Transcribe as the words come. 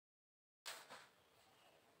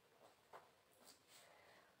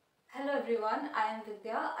everyone, I am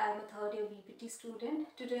Vidya. I am a third year BPT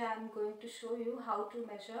student. Today I am going to show you how to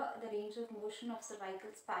measure the range of motion of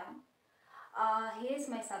cervical spine. Here is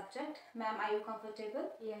my subject. Ma'am, are you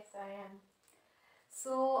comfortable? Yes, I am.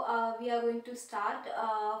 So we are going to start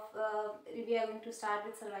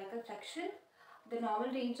with cervical flexion. The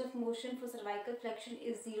normal range of motion for cervical flexion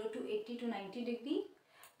is 0 to 80 to 90 degree.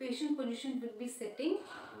 Patient position will be sitting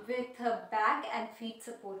with her back and feet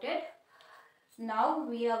supported. Now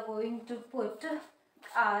we are going to put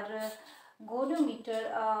our goniometer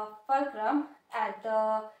fulcrum at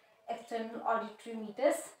the external auditory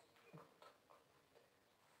meters,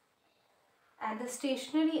 and the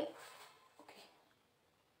stationary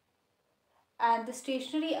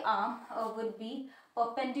arm would be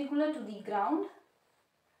perpendicular to the ground.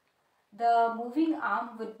 The moving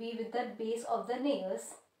arm would be with the base of the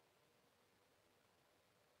nails.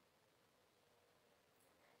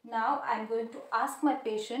 Now I am going to ask my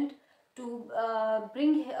patient to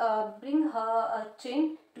bring her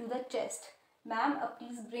chin to the chest. Ma'am,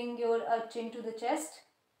 please bring your chin to the chest.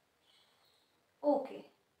 Okay.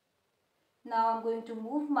 Now I am going to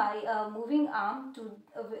move my moving arm to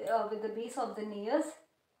with the base of the nails.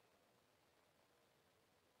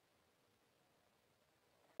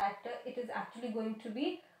 It is actually going to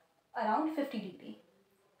be around 50 degree.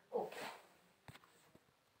 Okay.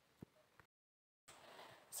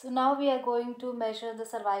 So now we are going to measure the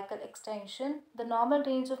cervical extension. The normal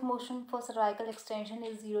range of motion for cervical extension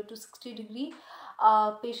is 0 to 60 degree.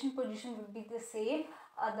 Patient position would be the same.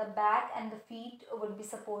 The back and the feet would be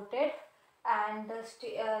supported, and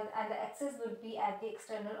the axis would be at the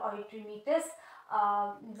external auditory meters.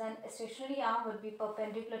 Then a stationary arm would be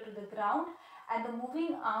perpendicular to the ground, and the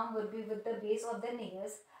moving arm would be with the base of the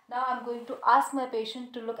nails. Now I am going to ask my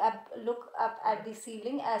patient to look up at the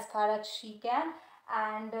ceiling as far as she can.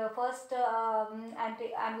 And first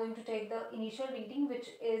I'm going to take the initial reading, which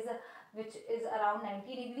is around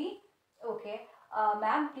 90 degree. Okay.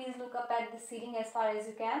 Ma'am, please look up at the ceiling as far as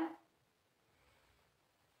you can.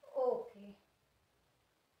 Okay.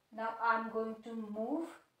 Now I'm going to move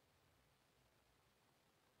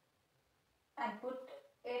and put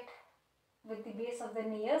it with the base of the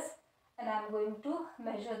nails, and I'm going to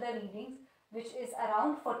measure the readings, which is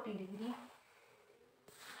around 40 degree.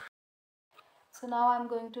 So now I am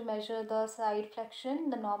going to measure the side flexion.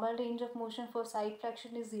 The normal range of motion for side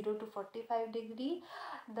flexion is 0 to 45 degree.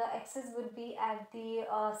 The axis would be at the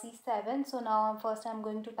C7. So now first I am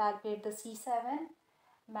going to palpate the C7.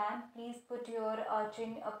 Ma'am, please put your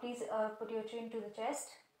chin. Put your chin to the chest.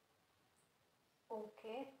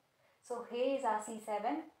 Okay. So here is our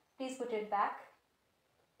C7. Please put it back.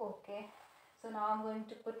 Okay. So now I am going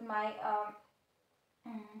to put my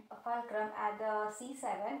fulcrum at the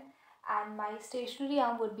C7. And my stationary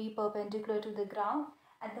arm would be perpendicular to the ground,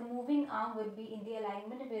 and the moving arm would be in the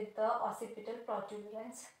alignment with the occipital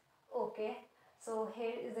protuberance. Okay, so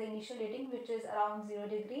here is the initial reading, which is around 0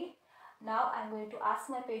 degree. Now I am going to ask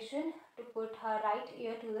my patient to put her right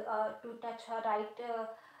ear to touch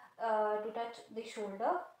the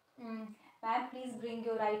shoulder. Ma'am, please bring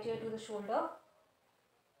your right ear to the shoulder.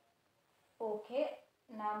 Okay,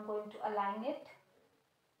 now I am going to align it.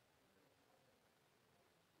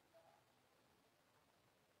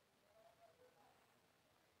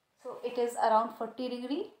 So it is around 40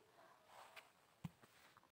 degree.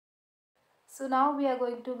 So now we are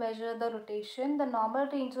going to measure the rotation. The normal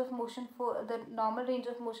range of motion for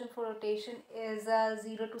rotation is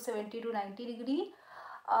 0 to 70 to 90 degree.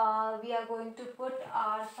 We are going to put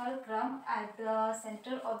our fulcrum at the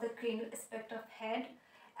center of the cranial aspect of head,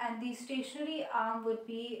 and the stationary arm would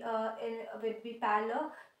be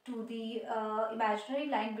parallel to the imaginary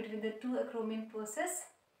line between the two acromion process,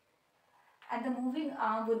 and the moving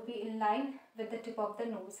arm would be in line with the tip of the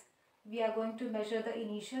nose. We are going to measure the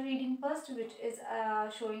initial reading first, which is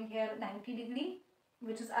showing here 90 degree,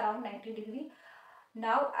 which is around 90 degree.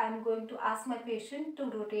 Now I am going to ask my patient to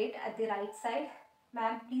rotate at the right side.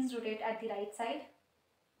 Ma'am, please rotate at the right side.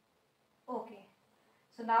 Okay.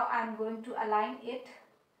 So now I am going to align it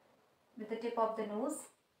with the tip of the nose.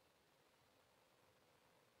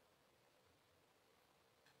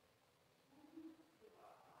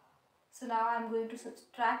 So now I am going to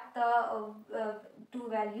subtract the two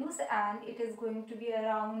values, and it is going to be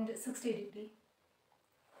around 60 degree.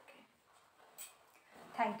 Okay.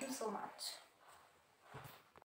 Thank you so much.